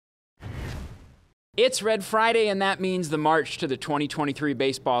It's Red Friday, and that means the march to the 2023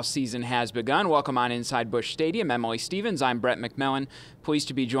 baseball season has begun. Welcome on Inside Busch Stadium. Emily Stevens, I'm Brett McMillan. Pleased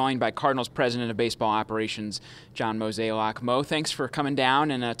to be joined by Cardinals President of Baseball Operations, John Mozeliak. Mo, thanks for coming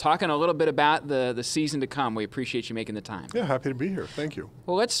down and talking a little bit about the season to come. We appreciate you making the time. Yeah, happy to be here. Thank you.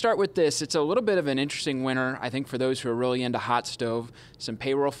 Well, let's start with this. It's a little bit of an interesting winter, I think, for those who are really into hot stove, some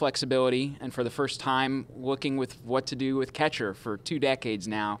payroll flexibility, and for the first time, looking with what to do with catcher for 2 decades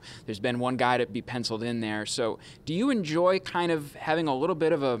now. There's been one guy to be penciled in there. So do you enjoy kind of having a little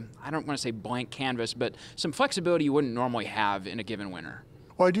bit of a, I don't want to say blank canvas, but some flexibility you wouldn't normally have in a given winter?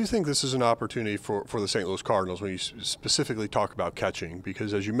 Well, I do think this is an opportunity for the St. Louis Cardinals when you specifically talk about catching,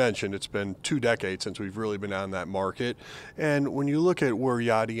 because as you mentioned, it's been 2 decades since we've really been on that market. And when you look at where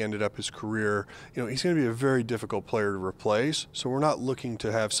Yadi ended up his career, he's going to be a very difficult player to replace. So we're not looking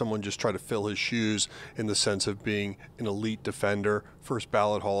to have someone just try to fill his shoes in the sense of being an elite defender, first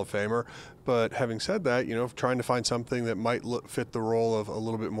ballot Hall of Famer. But having said that, trying to find something that might fit the role of a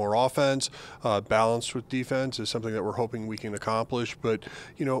little bit more offense, balanced with defense, is something that we're hoping we can accomplish. But,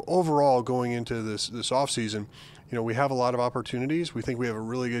 overall going into this offseason, we have a lot of opportunities. We think we have a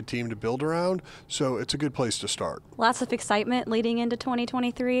really good team to build around, so it's a good place to start. Lots of excitement leading into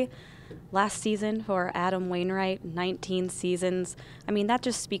 2023. Last season for Adam Wainwright, 19 seasons. I mean, that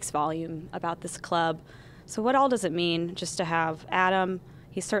just speaks volume about this club. So what all does it mean just to have Adam?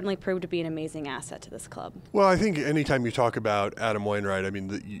 He's certainly proved to be an amazing asset to this club. Well, I think anytime you talk about Adam Wainwright, I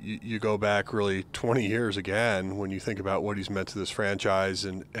mean, you go back really 20 years again when you think about what he's meant to this franchise.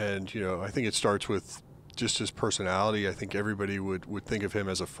 And I think it starts with just his personality. I think everybody would think of him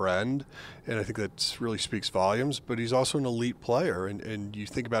as a friend, and I think that really speaks volumes. But he's also an elite player, and you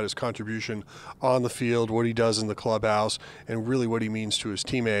think about his contribution on the field, what he does in the clubhouse, and really what he means to his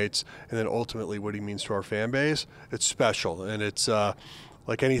teammates, and then ultimately what he means to our fan base. It's special, and it's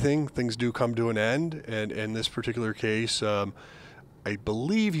like anything, things do come to an end, and in this particular case, I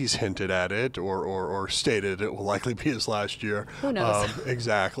believe he's hinted at it or stated it will likely be his last year. Who knows?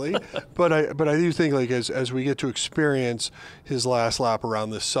 Exactly. But I do think, like, as we get to experience his last lap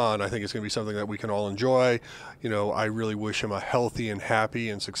around the sun, I think it's going to be something that we can all enjoy. I really wish him a healthy and happy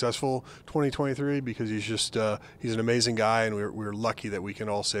and successful 2023, because he's just he's an amazing guy, and we're lucky that we can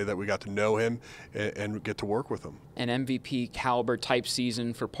all say that we got to know him and get to work with him. An MVP caliber type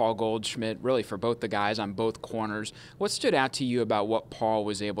season for Paul Goldschmidt, really for both the guys on both corners. What stood out to you about what Paul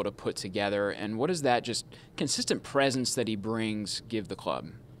was able to put together, and what does that just consistent presence that he brings give the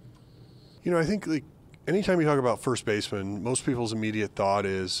club? I think, like, anytime you talk about first baseman, most people's immediate thought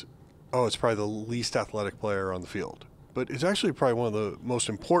is, oh, it's probably the least athletic player on the field. But it's actually probably one of the most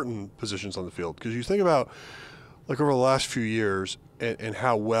important positions on the field, because you think about, like, over the last few years and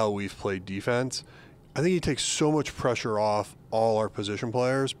how well we've played defense. I think he takes so much pressure off all our position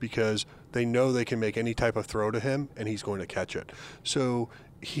players, because they know they can make any type of throw to him and he's going to catch it. So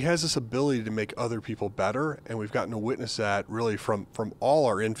he has this ability to make other people better, and we've gotten to witness that really from all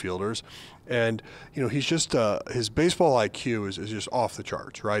our infielders. And he's just his baseball IQ is just off the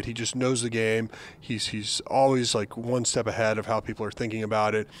charts, right? He just knows the game. He's always like one step ahead of how people are thinking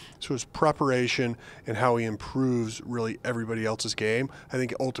about it. So his preparation and how he improves really everybody else's game, I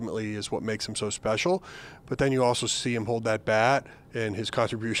think ultimately is what makes him so special. But then you also see him hold that bat, and his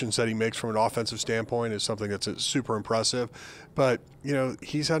contributions that he makes from an offensive standpoint is something that's super impressive. But,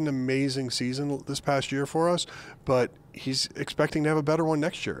 he's had an amazing season this past year for us, but he's expecting to have a better one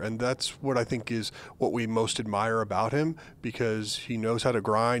next year. And that's what I think is what we most admire about him, because he knows how to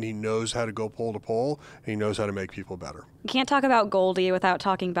grind, he knows how to go pole to pole, and he knows how to make people better. You can't talk about Goldie without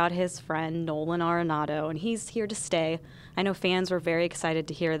talking about his friend Nolan Arenado, and he's here to stay. I know fans were very excited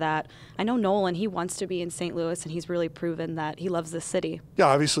to hear that. I know Nolan, he wants to be in St. Louis, and he's really proven that he loves this city. Yeah,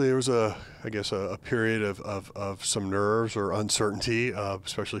 obviously there was a period of some nerves or uncertainty,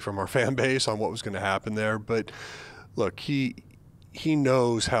 especially from our fan base, on what was going to happen there. But look, he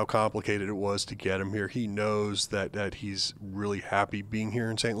knows how complicated it was to get him here. He knows that he's really happy being here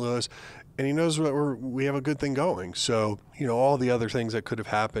in St. Louis, and he knows that we have a good thing going. So, all the other things that could have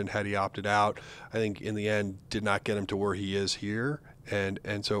happened had he opted out, I think in the end did not get him to where he is here. And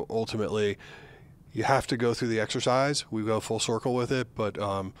so ultimately, you have to go through the exercise. We go full circle with it, but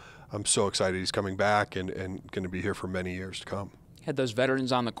I'm so excited he's coming back and going to be here for many years to come. Had those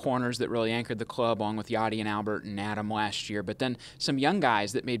veterans on the corners that really anchored the club, along with Yadi and Albert and Adam last year, but then some young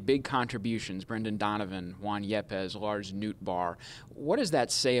guys that made big contributions, Brendan Donovan, Juan Yepes, Lars Nootbaar. What does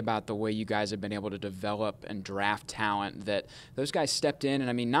that say about the way you guys have been able to develop and draft talent, that those guys stepped in, and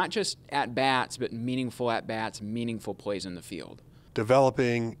I mean, not just at-bats, but meaningful at-bats, meaningful plays in the field?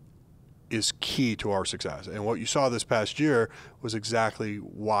 Developing is key to our success. And what you saw this past year was exactly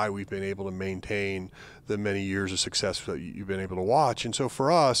why we've been able to maintain the many years of success that you've been able to watch. And so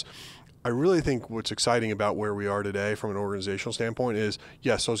for us, I really think what's exciting about where we are today from an organizational standpoint is,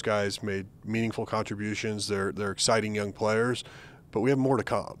 yes, those guys made meaningful contributions. They're exciting young players, but we have more to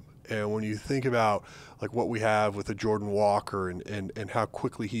come. And when you think about like what we have with the Jordan Walker and how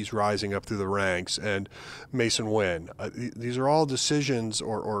quickly he's rising up through the ranks, and Mason Wynn, these are all decisions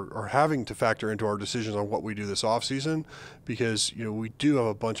or having to factor into our decisions on what we do this offseason, because we do have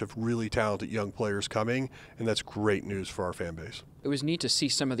a bunch of really talented young players coming, and that's great news for our fan base. It was neat to see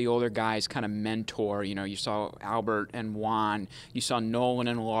some of the older guys kind of mentor. You saw Albert and Juan. You saw Nolan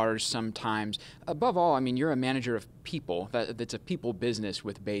and Lars sometimes. Above all, you're a manager of people. That's a people business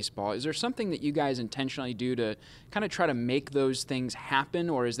with baseball. Is there something that you guys intentionally do to kind of try to make those things happen,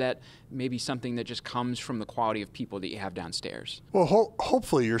 or is that maybe something that just comes from the quality of people that you have downstairs? Well,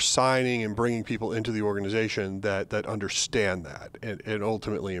 hopefully you're signing and bringing people into the organization that understand that and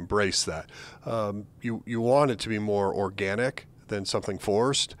ultimately embrace that. You want it to be more organic than something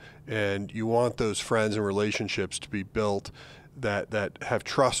forced, and you want those friends and relationships to be built that have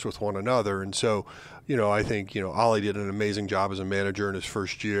trust with one another. And so, I think, Ollie did an amazing job as a manager in his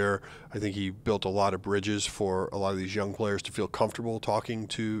first year. I think he built a lot of bridges for a lot of these young players to feel comfortable talking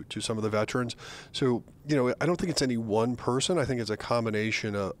to some of the veterans. So, I don't think it's any one person. I think it's a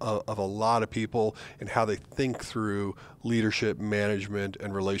combination of a lot of people and how they think through leadership, management,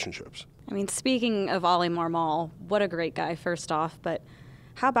 and relationships. Speaking of Ollie Marmol, what a great guy, first off, but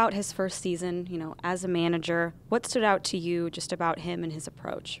how about his first season, as a manager? What stood out to you just about him and his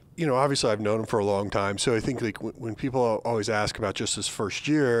approach? Obviously I've known him for a long time, so I think like when people always ask about just his first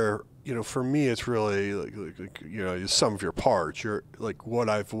year, for me it's really like the sum of your parts. You're like what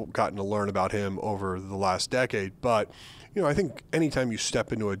I've gotten to learn about him over the last decade, but I think anytime you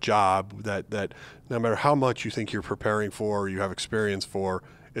step into a job that no matter how much you think you're preparing for or you have experience for,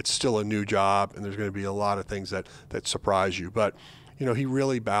 it's still a new job, and there's going to be a lot of things that surprise you. But he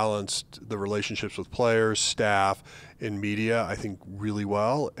really balanced the relationships with players, staff, and media, I think, really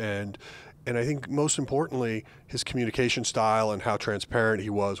well. And I think most importantly, his communication style and how transparent he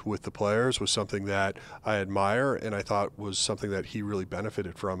was with the players was something that I admire, and I thought was something that he really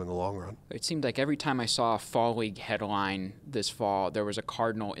benefited from in the long run. It seemed like every time I saw a Fall League headline this fall, there was a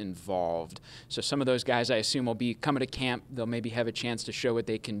Cardinal involved. So some of those guys, I assume, will be coming to camp. They'll maybe have a chance to show what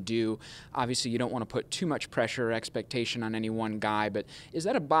they can do. Obviously, you don't want to put too much pressure or expectation on any one guy, but is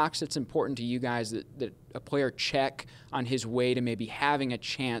that a box that's important to you guys, that a player check on his way to maybe having a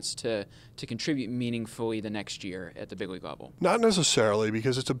chance to contribute meaningfully the next year at the big league level? Not necessarily,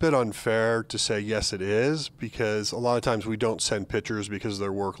 because it's a bit unfair to say yes it is, because a lot of times we don't send pitchers because of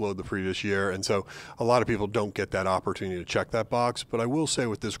their workload the previous year, and so a lot of people don't get that opportunity to check that box. But I will say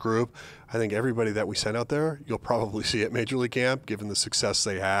with this group, I think everybody that we sent out there, you'll probably see at Major League Camp, given the success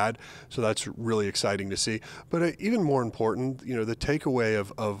they had. So that's really exciting to see. But even more important, the takeaway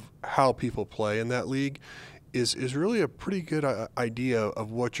of how people play in that league is really a pretty good idea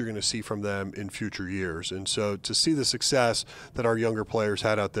of what you're going to see from them in future years. And so to see the success that our younger players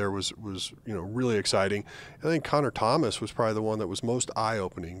had out there was really exciting. I think Connor Thomas was probably the one that was most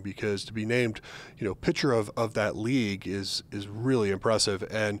eye-opening, because to be named pitcher of that league is really impressive.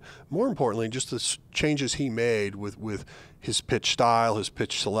 And more importantly, just the changes he made with his pitch style, his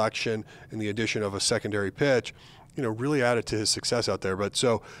pitch selection, and the addition of a secondary pitch really added to his success out there. But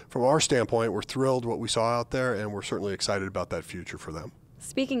so from our standpoint, we're thrilled what we saw out there, and we're certainly excited about that future for them.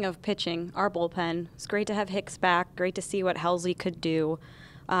 Speaking of pitching, our bullpen, it's great to have Hicks back, great to see what Helsley could do.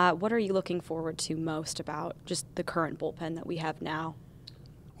 What are you looking forward to most about just the current bullpen that we have now?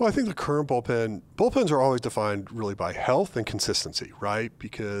 Well, I think the current bullpens are always defined really by health and consistency, right?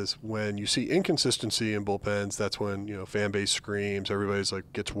 Because when you see inconsistency in bullpens, that's when, fan base screams, everybody's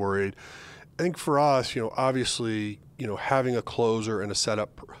gets worried. I think for us, obviously, having a closer and a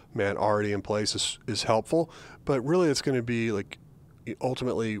setup man already in place is helpful, but really it's going to be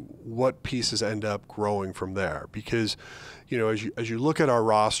ultimately what pieces end up growing from there. Because, as you look at our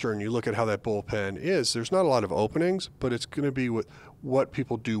roster and you look at how that bullpen is, there's not a lot of openings, but it's going to be what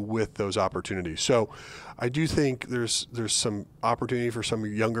people do with those opportunities. So I do think there's some opportunity for some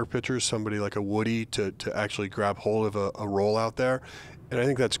younger pitchers, somebody like a Woody, to actually grab hold of a role out there. And I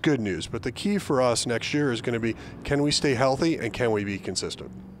think that's good news. But the key for us next year is going to be, can we stay healthy and can we be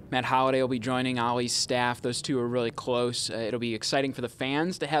consistent? Matt Holliday will be joining Ollie's staff. Those two are really close. It'll be exciting for the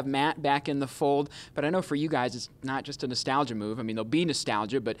fans to have Matt back in the fold. But I know for you guys, it's not just a nostalgia move. There'll be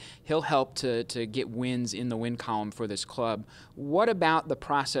nostalgia, but he'll help to get wins in the win column for this club. What about the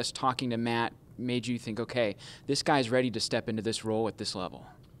process talking to Matt made you think, okay, this guy's ready to step into this role at this level?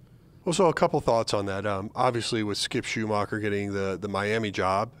 Well, so a couple thoughts on that. Obviously, with Skip Schumacher getting the Miami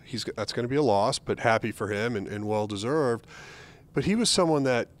job, that's going to be a loss, but happy for him and well deserved. But he was someone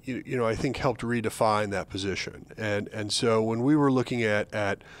that I think helped redefine that position. And so when we were looking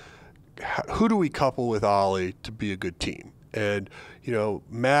at who do we couple with Ollie to be a good team, and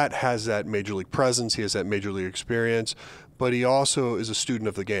Matt has that major league presence, he has that major league experience, but he also is a student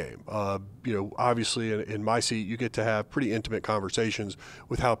of the game. Obviously in my seat, you get to have pretty intimate conversations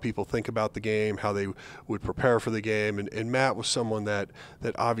with how people think about the game, how they would prepare for the game. And Matt was someone that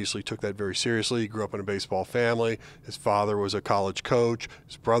obviously took that very seriously. He grew up in a baseball family. His father was a college coach.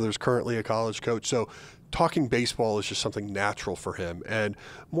 His brother's currently a college coach. So talking baseball is just something natural for him. And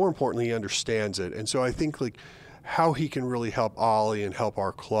more importantly, he understands it. And so I think how he can really help Ollie and help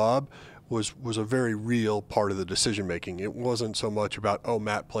our club was a very real part of the decision making. It wasn't so much about, oh,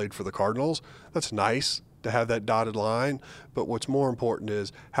 Matt played for the Cardinals. That's nice to have that dotted line, but what's more important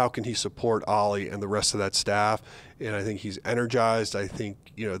is how can he support Ollie and the rest of that staff. And I think he's energized. I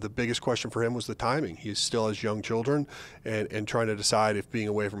think the biggest question for him was the timing. He still has young children and trying to decide if being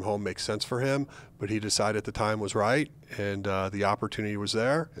away from home makes sense for him, but he decided the time was right and the opportunity was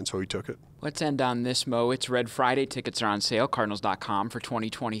there, and so he took it. Let's end on this, Mo. It's Red Friday. Tickets are on sale, Cardinals.com for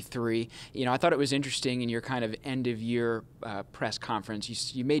 2023. I thought it was interesting in your kind of end-of-year press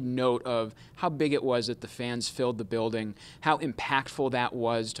conference. You made note of how big it was that the fans filled the building, how impactful that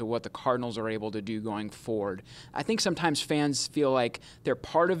was to what the Cardinals are able to do going forward. I think sometimes fans feel like they're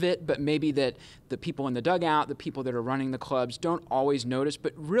part of it, but maybe that the people in the dugout, the people that are running the clubs don't always notice,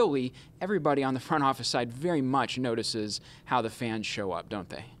 but really everybody on the front office side very much notices how the fans show up, don't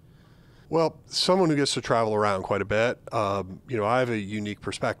they? Well, someone who gets to travel around quite a bit, I have a unique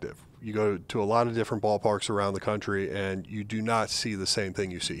perspective. You go to a lot of different ballparks around the country, and you do not see the same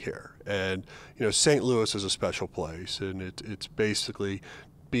thing you see here. And, St. Louis is a special place, and it's basically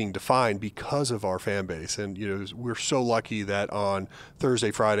being defined because of our fan base. And, we're so lucky that on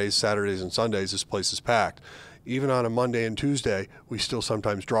Thursday, Fridays, Saturdays, and Sundays, this place is packed. Even on a Monday and Tuesday, we still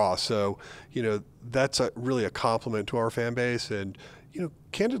sometimes draw. So, that's really a compliment to our fan base. And,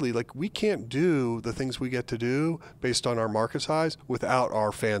 candidly, we can't do the things we get to do based on our market size without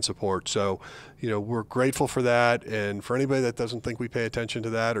our fan support. So, we're grateful for that. And for anybody that doesn't think we pay attention to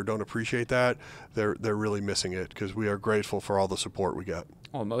that or don't appreciate that, they're really missing it, because we are grateful for all the support we get.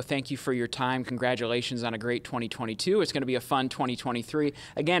 Well, Mo, thank you for your time. Congratulations on a great 2022. It's going to be a fun 2023.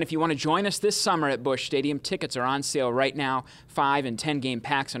 Again, if you want to join us this summer at Busch Stadium, tickets are on sale right now, 5 and 10 game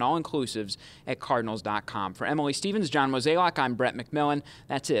packs and all-inclusives at Cardinals.com. For Emily Stevens, John Mozeliak, I'm Brett McMillan.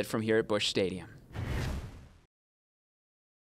 That's it from here at Busch Stadium.